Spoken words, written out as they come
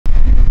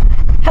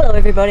Hello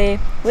everybody,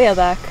 we are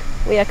back.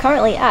 We are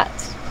currently at...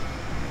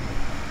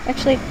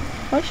 Actually,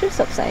 I should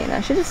stop saying that. I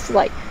should just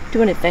like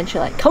do an adventure,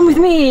 like, come with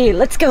me,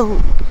 let's go!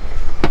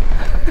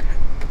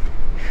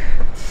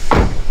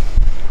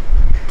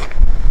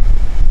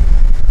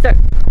 So,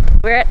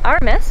 we're at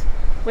RMS,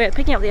 we're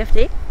picking up the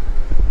FD.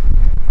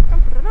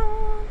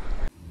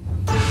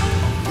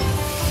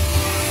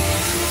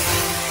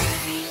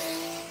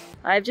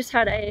 I've just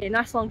had a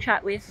nice long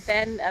chat with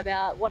Ben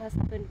about what has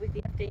happened with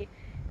the FD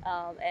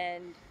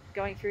and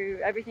going through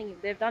everything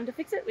they've done to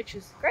fix it, which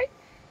is great.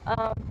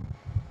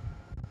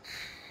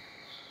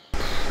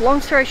 Long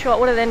story short,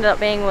 what it ended up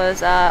being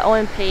was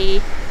OMP,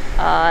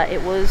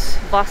 it was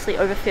vastly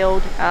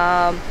overfilled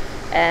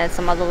and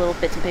some other little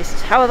bits and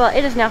pieces. However,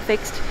 it is now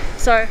fixed,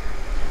 so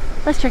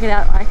let's check it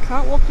out. I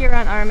can't walk you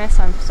around RMS,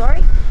 I'm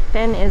sorry.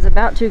 Ben is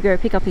about to go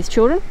pick up his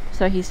children,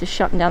 so he's just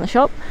shutting down the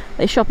shop.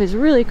 The shop is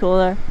really cool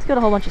though, it's got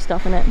a whole bunch of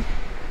stuff in it.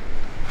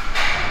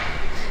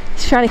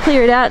 He's trying to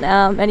clear it out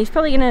and he's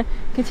probably going to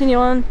continue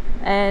on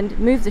and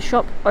move the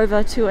shop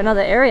over to another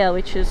area,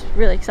 which is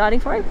really exciting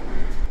for him.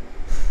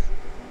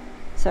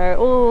 So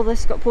all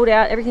this got pulled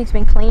out, everything's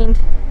been cleaned,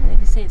 and you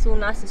can see it's all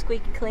nice and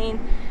squeaky clean.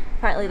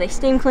 Apparently they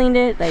steam cleaned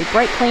it, they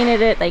brake cleaned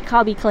it, they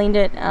carby cleaned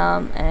it,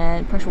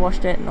 and pressure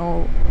washed it and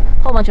a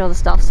whole bunch of other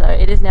stuff, so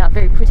it is now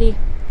very pretty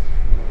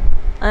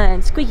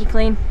and squeaky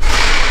clean,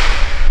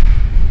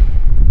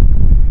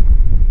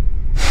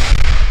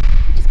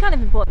 which is kind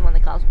of important when the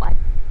car's wide.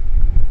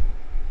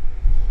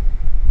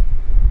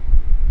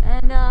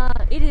 And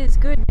it is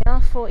good now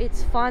for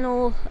its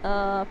final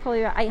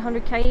probably about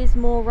 800 k's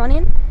more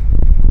run-in.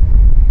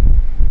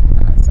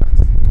 That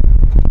sucks.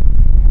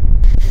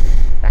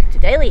 Back to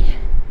daily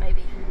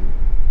maybe,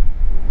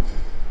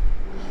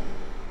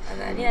 and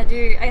then yeah,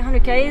 do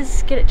 800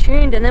 k's, get it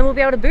tuned, and then we'll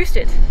be able to boost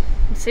it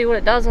and see what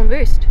it does on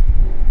boost.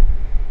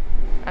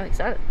 I'm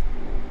excited.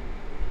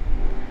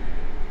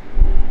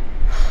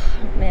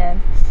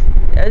 Man,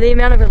 the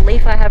amount of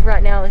relief I have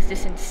right now is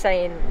just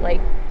insane. Like,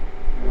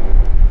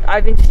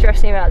 I've been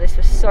stressing about this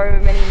for so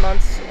many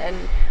months, and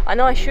I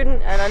know I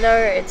shouldn't, and I know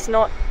it's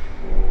not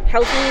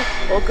healthy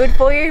or good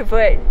for you,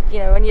 but you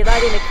know, when you're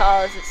that into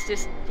cars, it's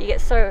just, you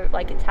get so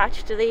like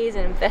attached to these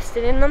and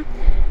invested in them.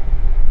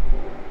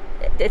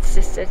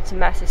 It's a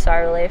massive sigh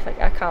of relief. Like,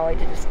 I can't wait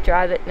to just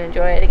drive it and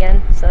enjoy it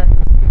again, so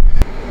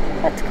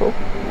that's cool.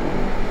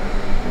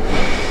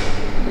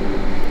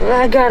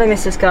 I gotta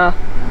miss this car.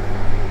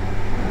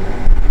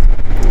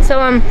 So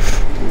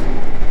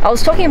I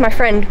was talking to my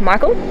friend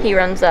Michael, he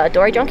runs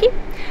Dory Junkie.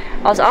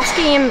 I was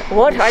asking him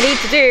what I need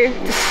to do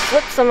to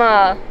slip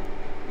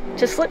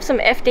some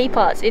FD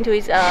parts into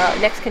his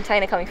next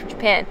container coming from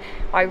Japan.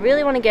 I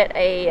really want to get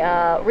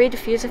a rear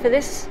diffuser for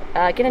this,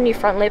 get a new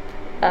front lip,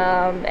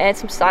 and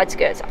some side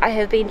skirts. I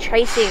have been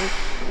chasing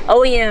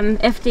OEM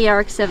FD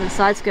RX7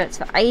 side skirts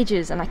for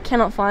ages and I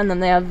cannot find them.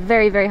 They are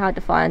very, very hard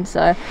to find,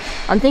 so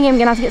I'm thinking I'm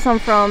gonna have to get some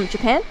from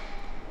Japan.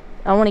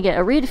 I want to get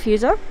a rear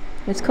diffuser.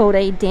 It's called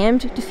a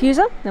damned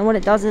diffuser, and what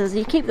it does is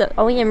you keep the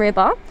OEM rear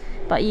bar,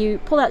 but you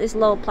pull out this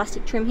lower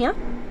plastic trim here,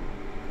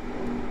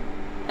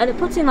 and it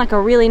puts in like a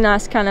really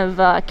nice kind of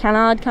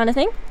canard kind of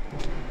thing.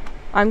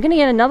 I'm gonna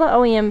get another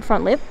OEM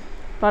front lip,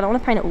 but I want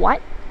to paint it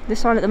white.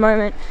 This one at the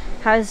moment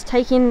has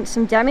taken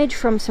some damage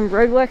from some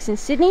roadworks in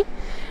Sydney.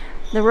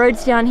 The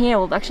roads down here,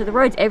 well actually the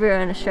roads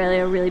everywhere in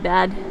Australia are really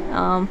bad,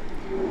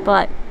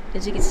 but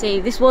as you can see,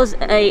 this was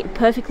a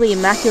perfectly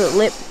immaculate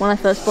lip when I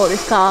first bought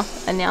this car,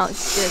 and now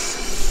it's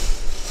just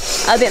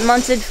a bit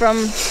munted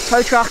from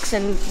tow trucks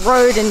and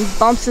road and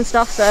bumps and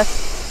stuff, so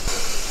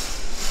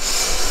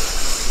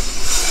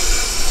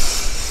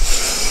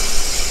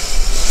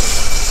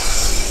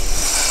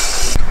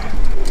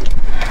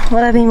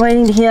what I've been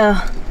waiting to hear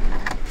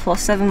for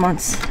 7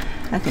 months,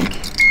 I think.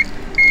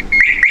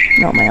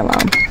 Not my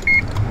alarm.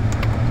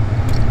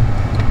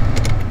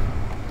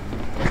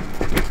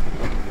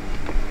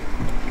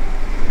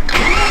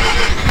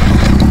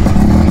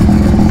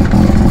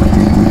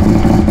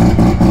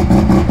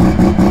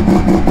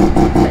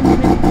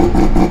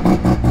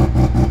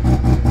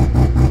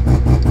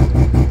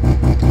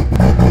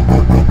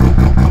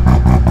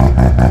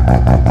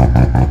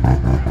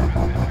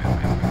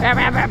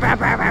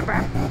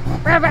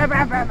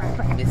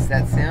 Miss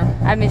that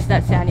sound? I missed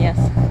that sound, yes.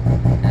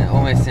 And it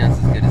almost sounds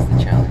as good as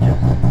the Challenger.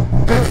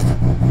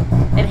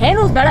 It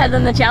handles better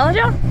than the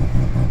Challenger.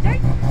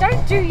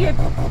 Don't do your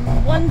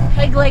one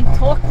peg leg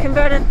torque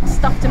converter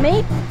stuff to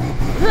me.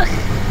 Ugh.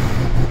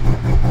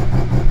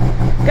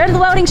 Go to the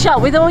welding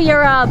shop with all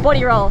your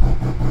body roll.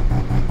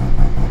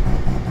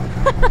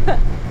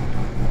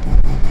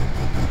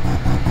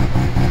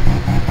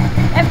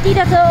 FD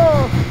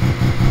dato!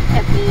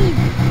 FD!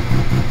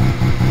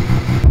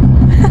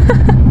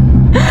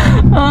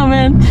 Oh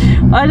man,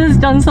 I just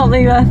done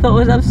something that I thought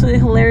was absolutely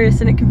hilarious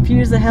and it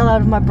confused the hell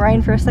out of my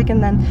brain for a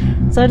second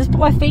then. So I just put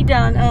my feet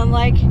down and I'm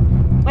like,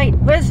 wait,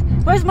 where's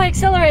my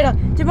accelerator?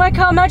 Did my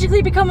car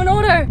magically become an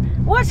auto?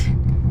 What?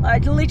 I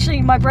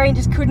literally, my brain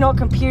just could not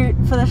compute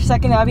for the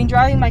second. I've been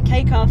driving my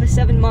K car for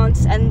 7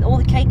 months and all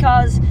the K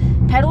cars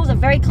pedals are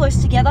very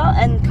close together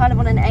and kind of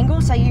on an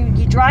angle, so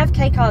you drive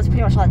K cars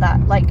pretty much like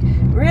that, like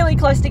really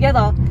close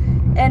together.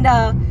 And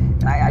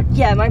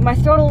yeah, my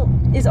throttle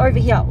is over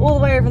here, all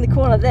the way over in the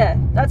corner there.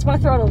 That's my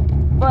throttle.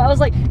 But I was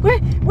like,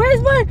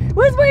 where's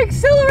my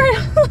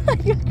accelerator? I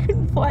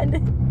couldn't find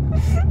it.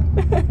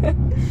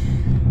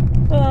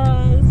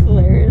 Oh, that's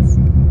hilarious.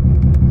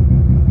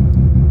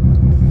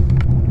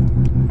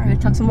 Alright,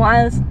 tuck some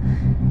wires.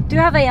 Do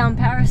have a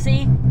Power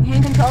C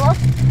hand controller.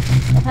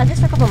 I've had this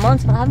for a couple of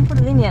months, but I haven't put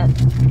it in yet.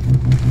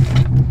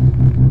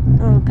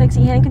 Oh,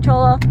 Pexi hand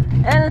controller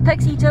and the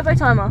Pexi turbo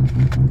timer,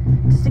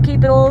 just to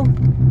keep it all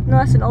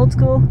nice and old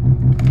school.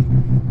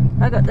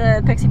 I got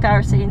the Pexi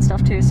Power C and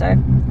stuff too, so it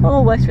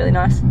all works really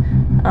nice.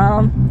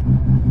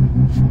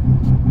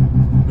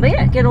 But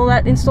yeah, get all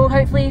that installed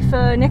hopefully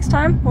for next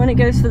time when it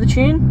goes for the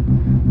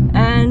tune,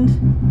 and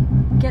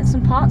get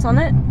some parts on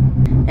it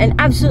and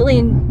absolutely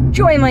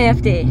enjoy my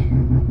FD.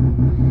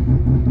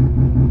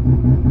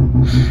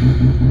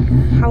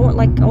 I want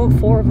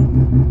 4 of them.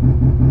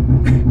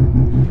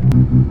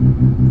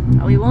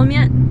 Are we warm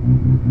yet?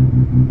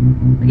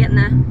 We're getting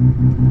there.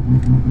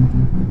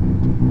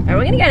 Alright,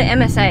 we're gonna go to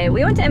MSA.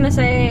 We went to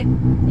MSA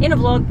in a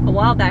vlog a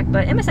while back,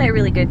 but MSA are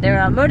really good. They're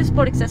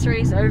motorsport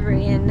accessories over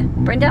in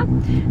Brendale.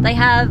 They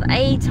have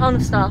a ton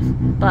of stuff,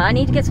 but I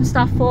need to get some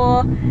stuff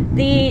for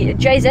the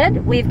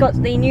JZ. We've got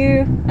the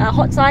new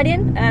hot side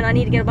in, and I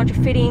need to get a bunch of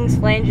fittings,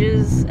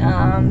 flanges,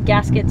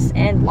 gaskets,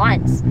 and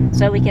lines,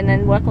 so we can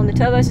then work on the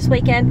turbos this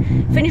weekend,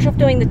 finish off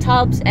doing the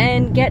tubs,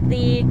 and get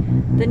the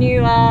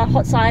new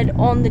hot side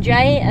on the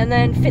J, and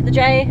then fit the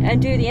J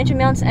and do the engine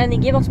mounts and the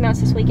gearbox mounts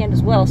this weekend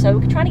as well. So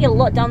we're trying to get a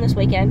lot done this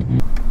weekend.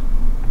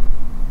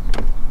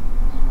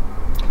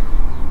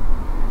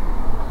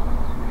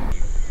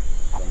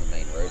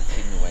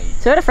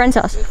 So at a friend's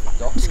house,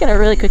 I'm just gonna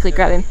really quickly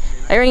grab him.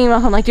 I ring him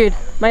up, I'm like, dude,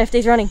 my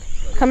FD's running,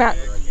 come out.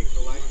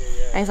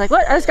 And he's like,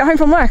 what? I just got home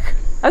from work.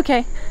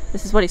 Okay,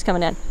 this is what he's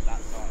coming in.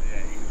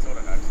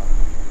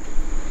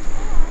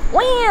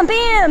 Wham,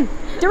 bam,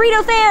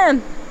 Dorito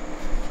fam.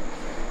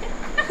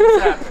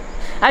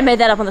 I made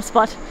that up on the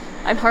spot.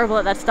 I'm horrible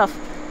at that stuff.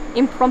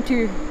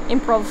 Impromptu,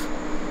 improv.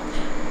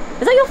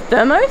 Is that your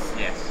thermos?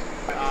 Yes.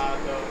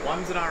 The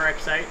one's an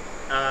RX8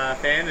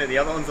 fan and the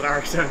other one's an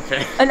RX7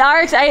 fan. An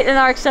RX8 and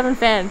RX7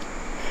 fan.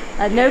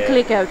 No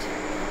click out.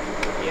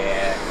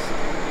 Yeah.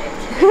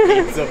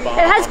 It's a bar.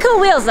 It has cool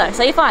wheels though,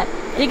 so you're fine.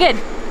 You're good.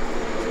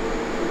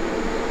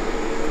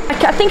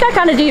 I think I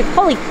kind of do.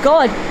 Holy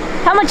God.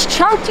 How much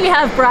chunk do you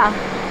have, bruh?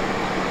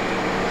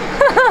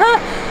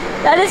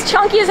 That is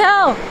chunky as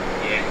hell.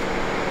 Yeah.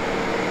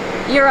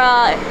 Your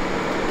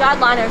guard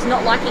liner is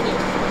not liking you. A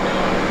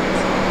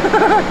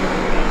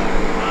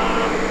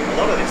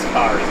lot of this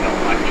car is not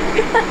liking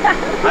me.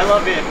 I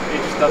love it.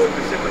 It just doesn't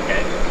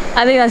reciprocate.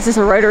 I think that's just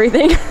a rotary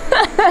thing.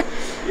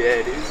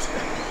 Yeah, it is.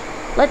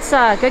 Let's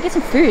go get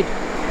some food.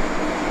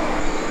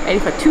 Ready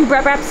for 2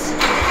 brap wraps?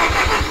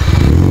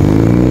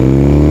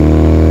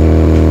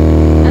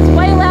 That's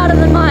way louder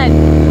than mine.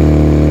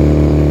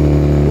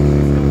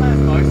 Still has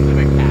most of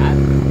a cat.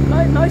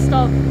 Most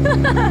of.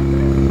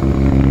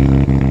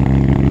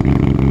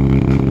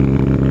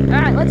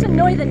 Alright, let's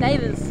annoy the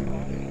neighbours.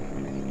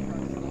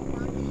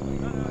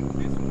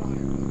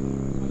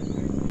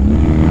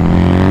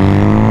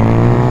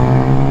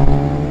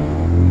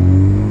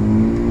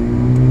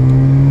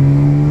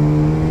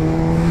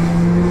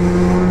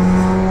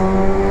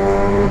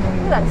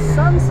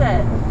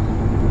 Sunset.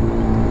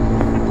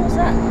 How cool is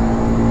that?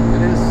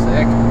 It is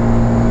sick.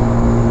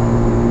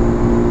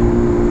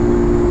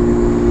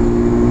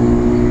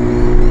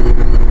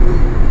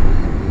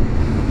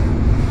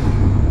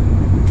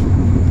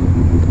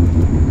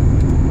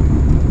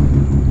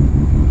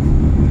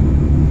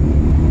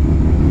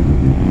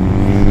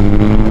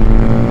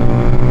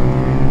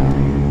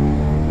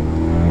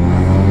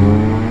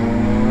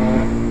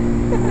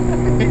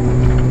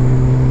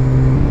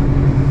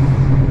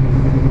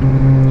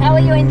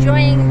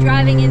 Enjoying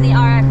driving in the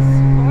RX,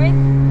 Corey?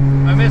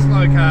 I miss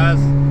low cars,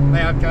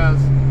 loud cars,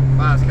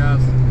 fast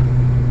cars.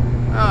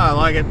 Oh, I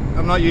like it.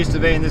 I'm not used to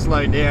being this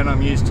low down.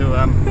 I'm used to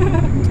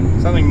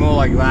something more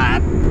like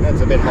that.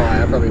 That's a bit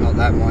higher, probably not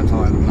that much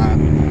higher than that.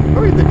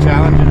 Probably the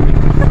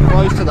Challenger,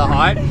 close to the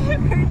height.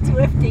 Very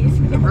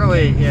Swifties.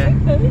 Probably, yeah.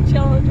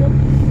 Challenger.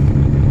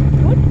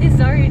 What is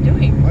Zara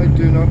doing? I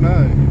do not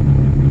know.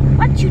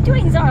 What you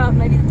doing, Zara?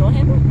 Maybe the door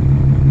handle?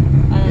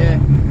 Yeah.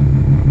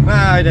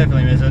 Well, I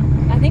definitely miss it.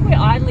 I think we're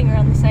idling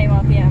around the same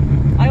RPM.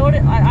 I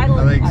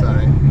think so.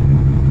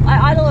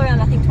 I idle around,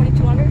 I think,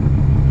 2200.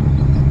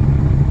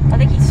 I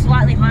think he's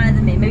slightly higher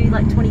than me, maybe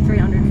like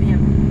 2300 for him.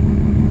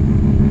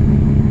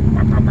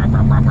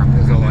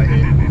 That's all I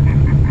hear.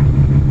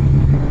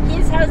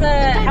 His has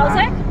a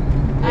Halzak,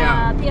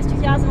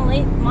 PS2000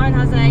 Elite. Mine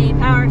has a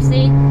Power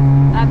FC,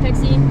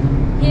 Pexi.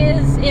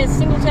 His is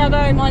single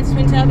turbo, mine's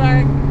twin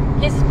turbo.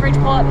 His is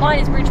Bridgeport, mine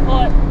is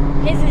Bridgeport.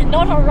 His is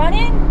not on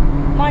run-in,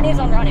 mine is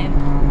on run-in.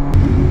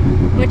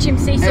 Which him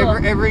seesaw.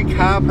 Every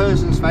car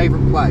person's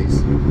favourite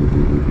place.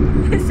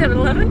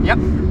 7-Eleven? Yep,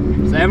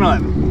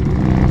 7-Eleven.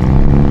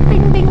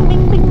 Bing, bing,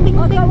 bing, bing, bing.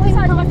 Oh God, what's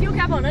that? I have my fuel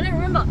cap on, I don't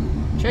remember.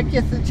 Check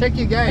your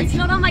gauge. It's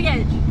not on my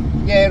gauge.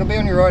 Yeah, it'll be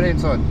on your right hand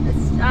side.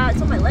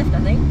 It's on my left, I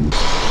think.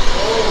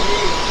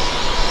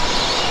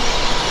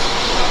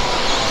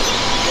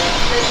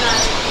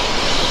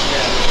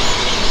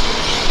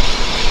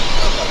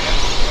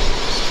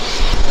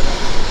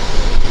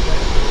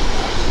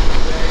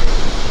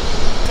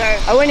 So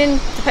I went in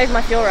to pay for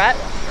my fuel, right?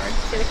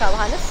 See the car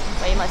behind us,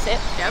 where you might see it?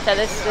 Yep. So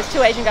there's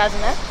two Asian guys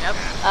in there. Yep.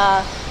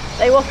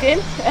 They walked in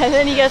and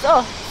then he goes,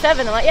 oh,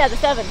 7. I'm like, yeah, the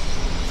 7.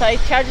 So he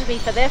charges me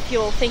for their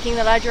fuel, thinking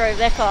that I drove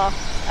their car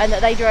and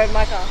that they drove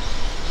my car.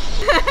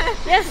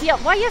 Yes, yeah.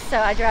 Why, yes, sir,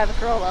 I drive a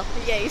Corolla.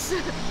 Yes. Oh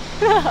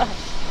yeah,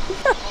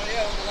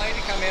 well, the lady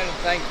come out and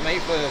thanked me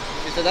for,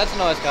 she said, that's a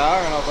nice car,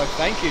 and I was like,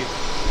 thank you.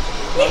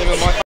 Not even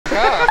my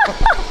car.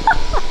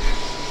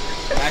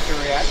 Natural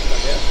reaction, I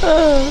guess.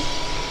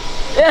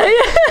 Yeah,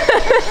 yeah.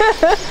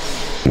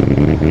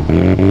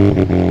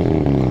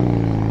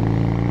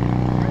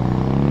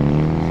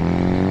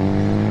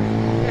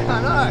 Yeah, I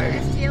know.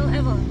 Best deal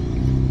ever.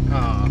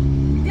 Oh.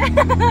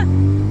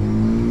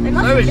 They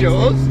must That was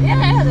yours?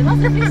 Yeah, they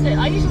must have fixed it.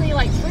 I usually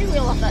like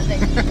 3-wheel off that thing.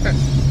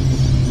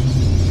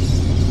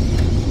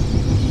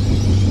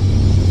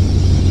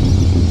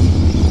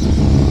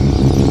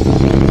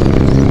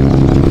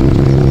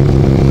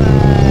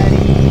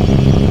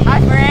 Hi,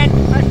 Fred.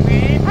 Hi,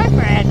 Fred. Hi,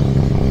 Fred.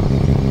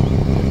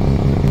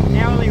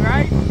 Hourly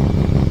rate?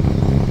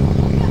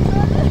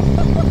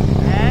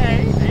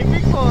 Hey,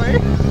 big boy.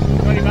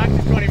 20 bucks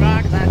is 20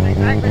 bucks. That's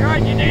exactly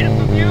right, you need it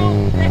for fuel.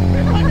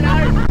 Fucking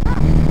hell.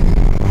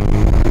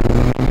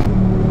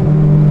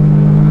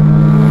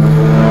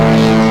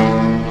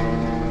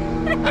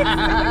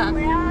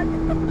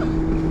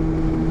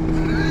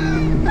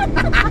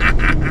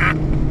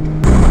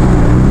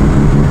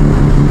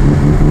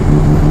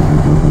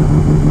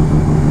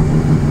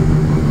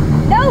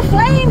 No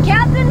flame,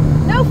 Captain!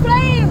 No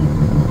flame!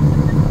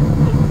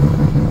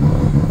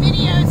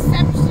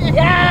 Videoception!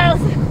 Yes!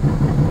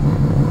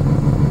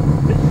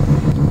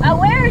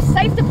 Where is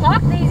safe to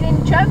park these in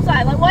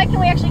Chermside? Like, why can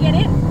we actually get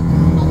in?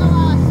 Follow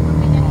us when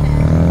we get there.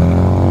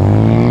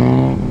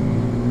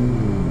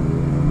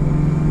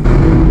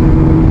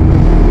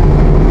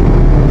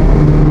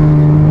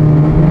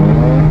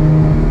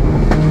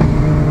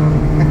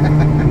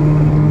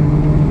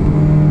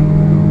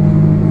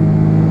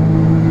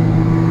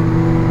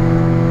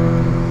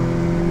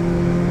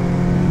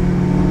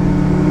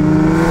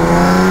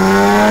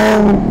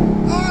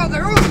 Oh,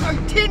 they're all so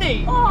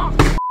tinny. Oh!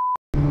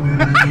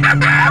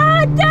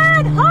 Oh,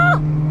 Dad! Huh?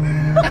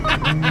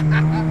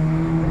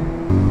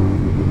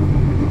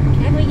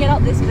 Can we get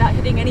up this without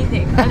hitting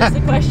anything? That's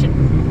the question.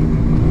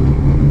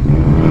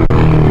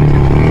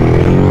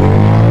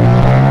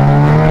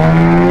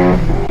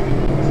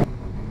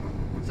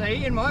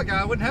 See, in my car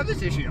I wouldn't have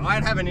this issue.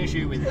 I'd have an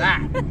issue with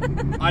that.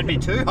 I'd be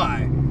too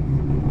high.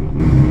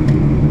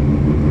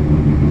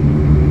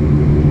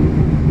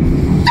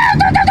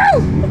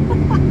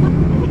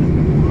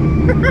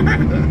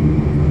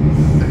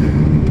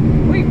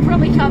 We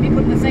probably can't be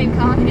put in the same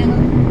car together.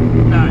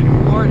 No,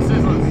 or at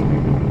Sizzlers.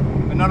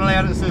 We're not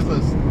allowed at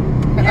Sizzlers.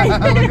 Look at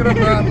him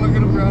run, look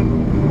at him run.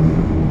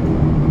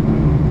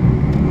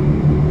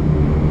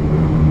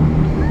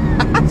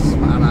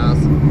 Smart ass.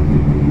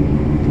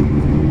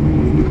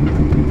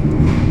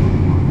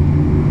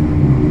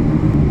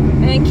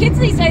 And kids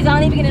these days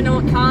aren't even going to know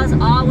what cars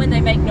are when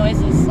they make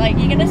noises. Like,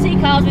 you're going to see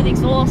cars with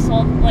exhausts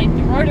or like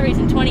rotaries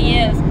in 20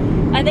 years.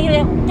 And they're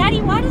going to go, Daddy,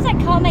 why does that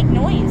car make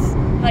noise?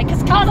 Like,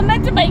 because cars are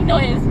meant to make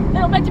noise.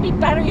 They're not meant to be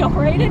battery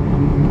operated.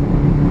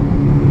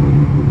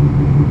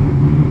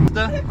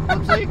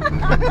 Oopsie.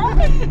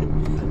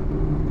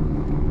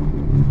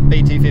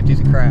 BT50s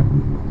are crap.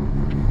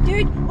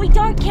 Dude, we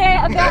don't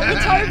care about the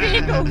tow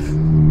vehicles.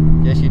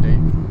 Yes, you do.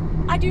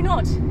 I do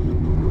not.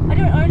 I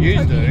don't own a Yous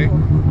tow do. vehicle.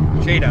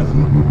 She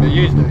doesn't, but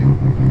yous do.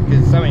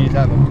 Because some of you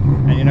have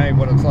them, and you know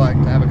what it's like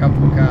to have a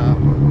comfortable car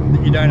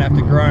that you don't have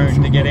to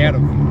groan to get out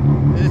of.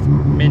 It's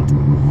mint.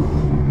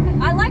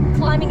 I like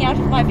climbing out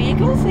of my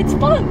vehicles. It's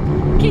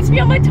fun. Keeps me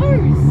on my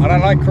toes. I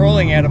don't like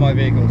crawling out of my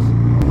vehicles.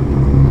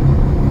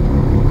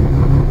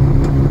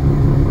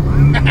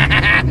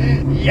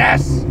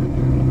 Yes!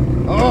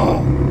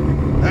 Oh,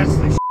 that's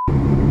the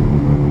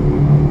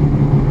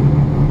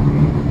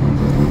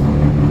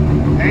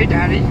Hey,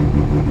 Daddy.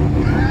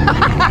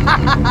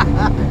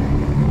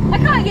 I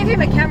can't give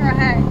him a camera,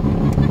 hey.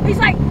 He's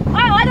like, oh,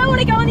 I don't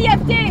want to go on the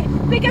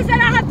FD because then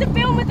I have to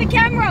film with the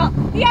camera.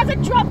 He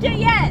hasn't dropped it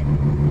yet.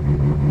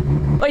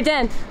 Wait,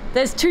 Dan,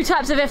 there's 2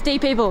 types of FD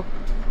people.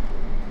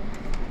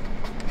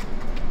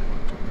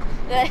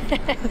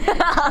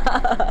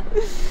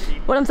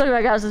 What I'm talking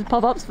about, guys, is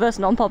pop-ups versus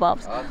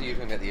non-pop-ups. I thought you were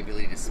talking about the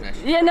ability to smash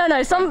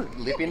some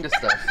lip into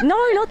stuff. No,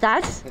 not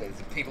that.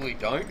 There's people who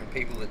don't and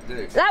people that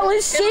do. That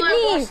was People that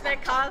Sydney. wash their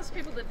cars,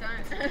 people that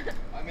don't.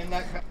 I'm in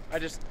that car. I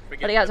just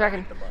forget. What do you guys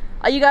reckon?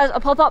 Are you guys a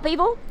pop-up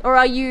people or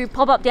are you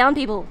pop-up down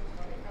people?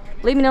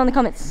 Leave me know in the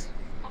comments.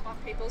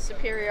 Pop-up people's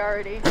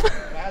superiority.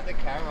 I had the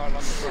camera on the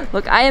front.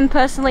 Look, I am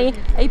personally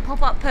a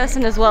pop-up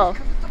person as well.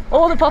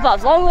 All the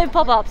pop-ups, long live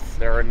pop-ups.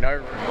 There are no...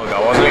 Look,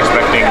 I wasn't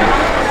expecting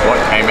what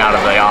came out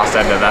of the arse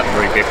end of that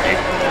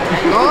 350.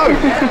 No, me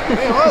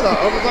either.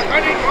 I was like, I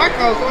need my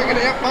car so I can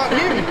outpart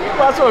him.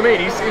 Well, that's what I mean.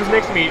 He was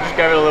next to me. He just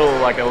gave it a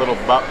little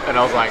butt, and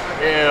I was like,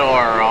 yeah,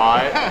 all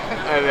right.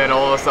 And then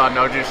all of a sudden,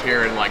 I was just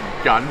hearing like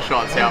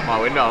gunshots out my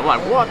window. I'm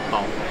like, what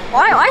the?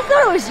 I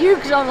thought it was you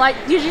because I'm like,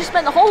 you just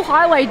spent the whole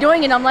highway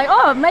doing it. I'm like,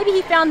 oh, maybe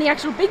he found the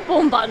actual big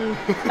bomb button.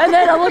 And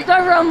then I looked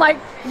over, I'm like,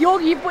 you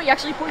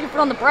actually put your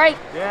foot on the brake.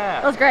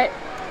 Yeah. That was great.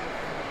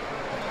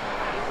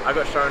 I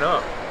got shown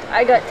up.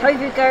 I got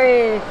tofu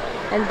curry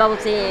and bubble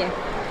tea.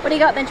 What do you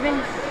got, Benjamin?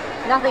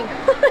 Nothing.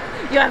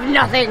 You have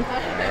nothing.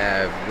 I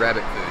have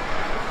rabbit food.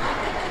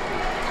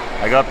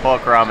 I got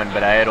pork ramen,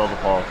 but I ate all the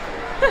pork.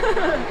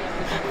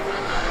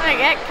 I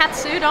get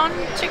katsudon,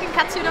 chicken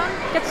katsudon.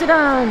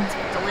 Katsudon.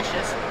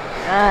 Delicious.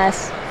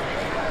 Nice.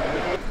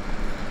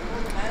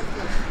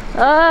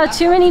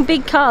 Too many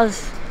big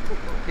cars.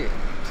 Here,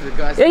 to the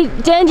guys. Hey,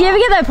 Dan, do you ever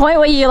get that point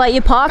where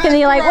you park and then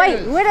you're like,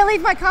 wait, where did I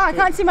leave my car? I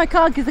can't see my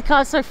car because the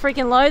car's so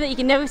freaking low that you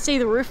can never see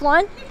the roof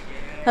line.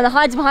 And it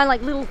hides behind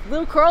like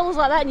little crawlers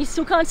like that and you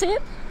still can't see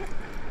it.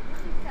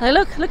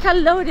 Like look how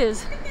low it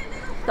is.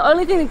 The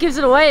only thing that gives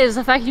it away is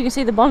the fact you can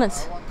see the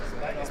bonnets.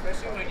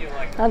 Especially when you're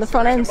like the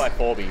front ends. by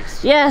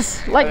Forbies.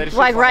 Yes, like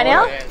right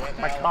now.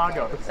 My car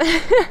goes.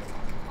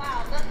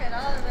 Wow, look at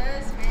all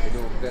this, man. They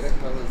do better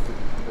colours than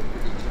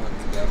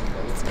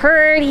the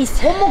pretty $200,000. Pretty.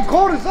 Oh my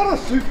god, is that a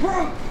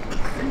Supra?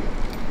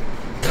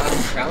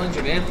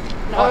 Challenger, man.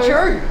 Oh,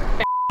 true.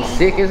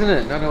 Sick, isn't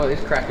it? Don't know what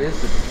this crap is,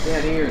 but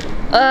down here.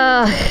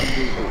 Yeah,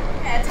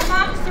 it's a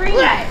Mark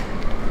III.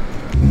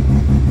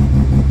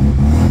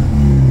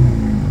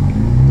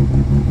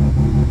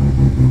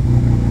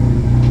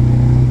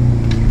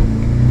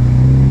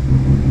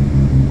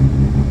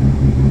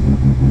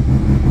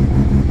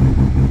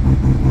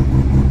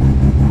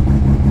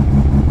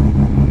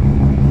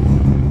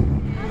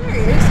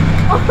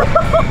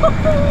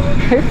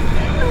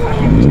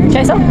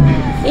 Chaser?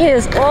 He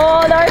is.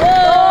 Oh no!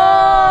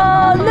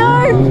 Oh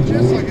no!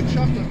 Just like a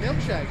chocolate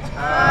milkshake.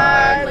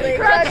 Hardly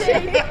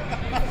crunchy.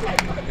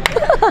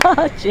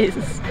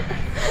 Jesus. So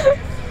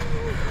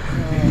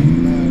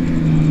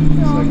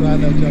glad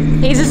that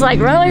joke. He's just like,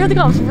 run away with the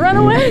cops, run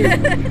away! We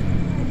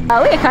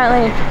are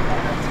currently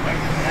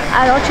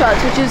at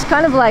Orchards, which is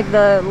kind of like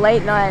the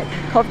late night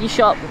coffee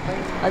shop.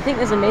 I think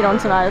there's a meet on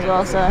tonight as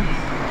well, so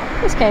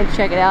just came to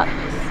check it out.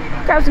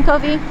 Grab some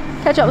coffee,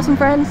 catch up with some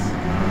friends.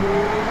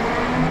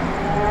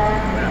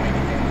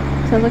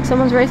 Sounds like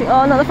someone's racing.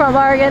 Oh, not the front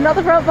bar again, not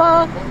the front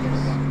bar!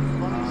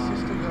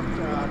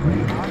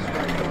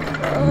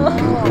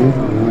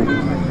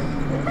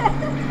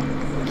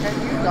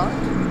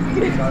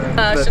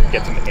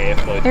 Get some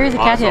airflow. There is a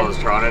cat That's what here. I was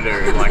trying to do.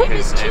 Like,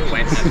 it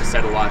went to the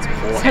set of lights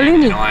beforehand,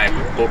 Saluni. and I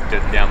booked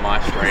it down my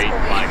street.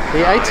 Like,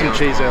 He ate some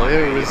cheese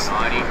earlier. It was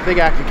a big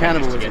act of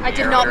cannibalism. I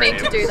did not mean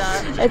to do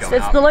that. It's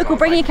the local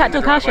bringing a cat to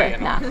a car show.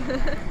 Nah.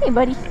 Hey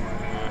buddy.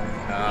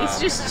 He's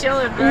just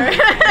chilling, bro.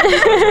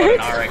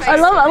 I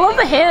love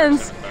the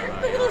hands.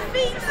 Little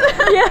feet.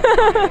 Yeah.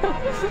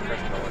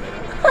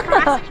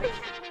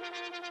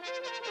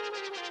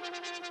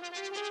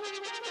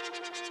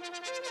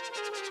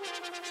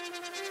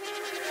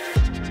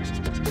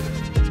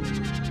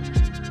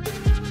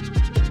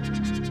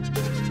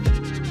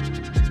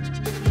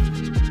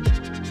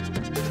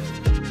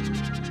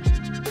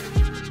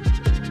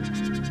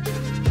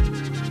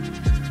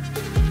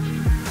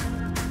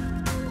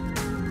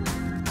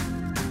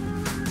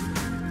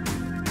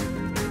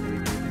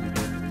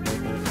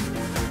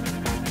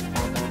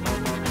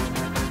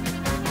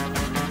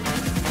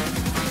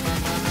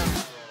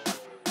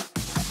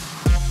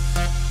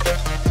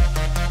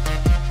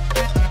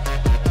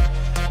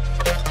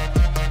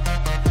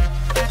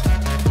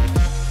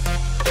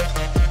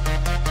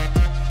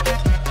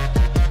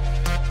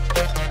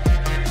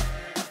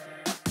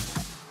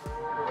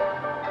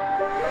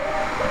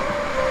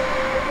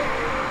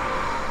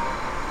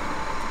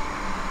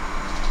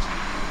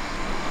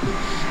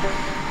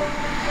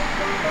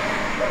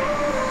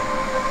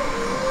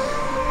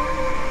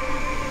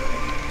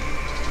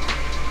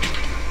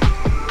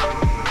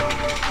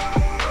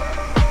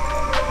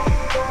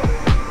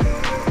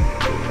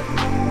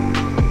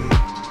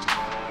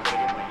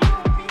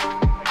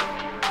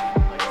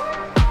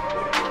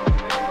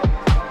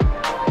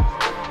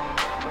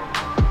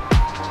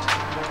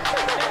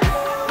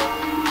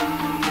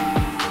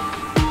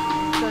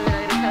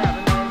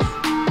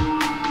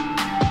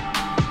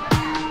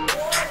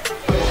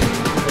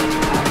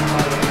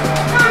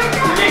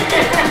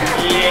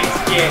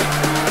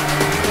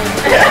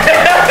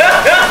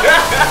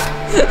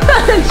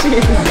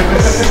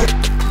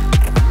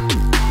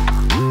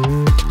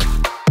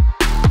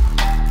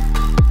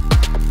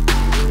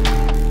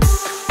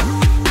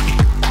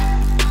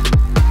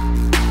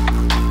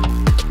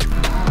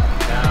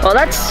 Well,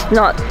 that's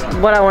not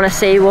what I want to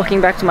see walking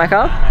back to my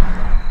car.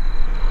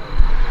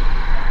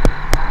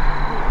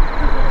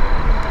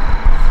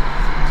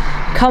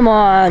 Come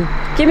on,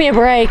 give me a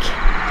break.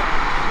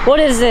 What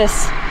is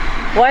this?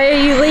 Why are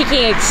you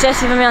leaking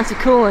excessive amounts of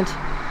coolant?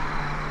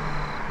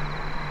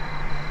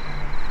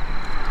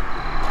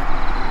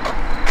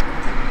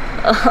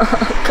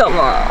 Oh, come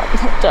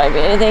on. Don't be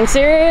anything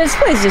serious.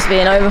 Please just be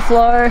an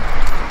overflow.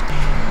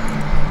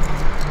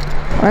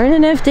 We're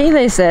in an FD,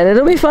 they said.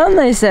 It'll be fun,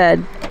 they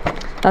said.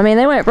 I mean,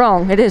 they weren't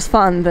wrong. It is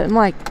fun, but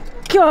my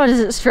God, is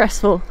it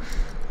stressful.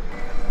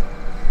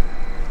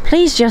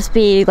 Please just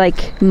be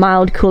like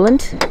mild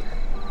coolant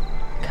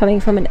coming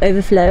from an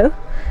overflow.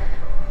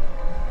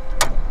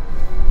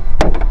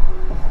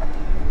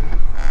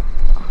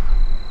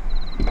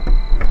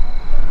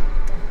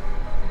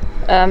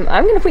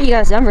 I'm gonna put you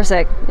guys down for a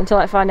sec until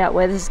I find out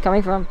where this is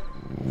coming from.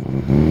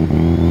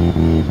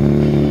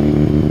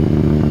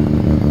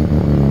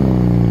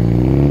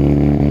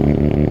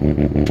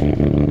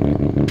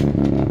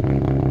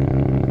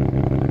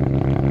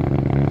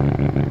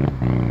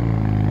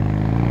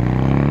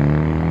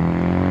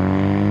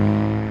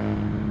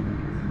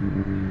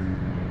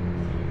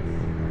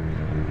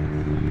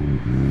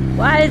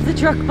 Why is the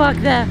truck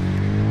parked there?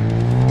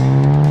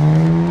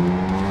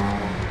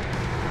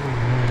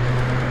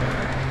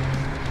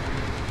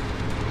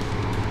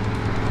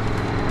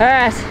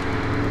 Alright.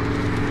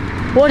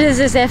 What is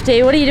this,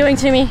 FD? What are you doing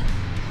to me?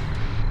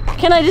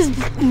 Can I just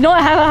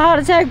not have a heart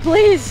attack,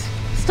 please?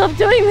 Stop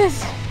doing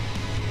this.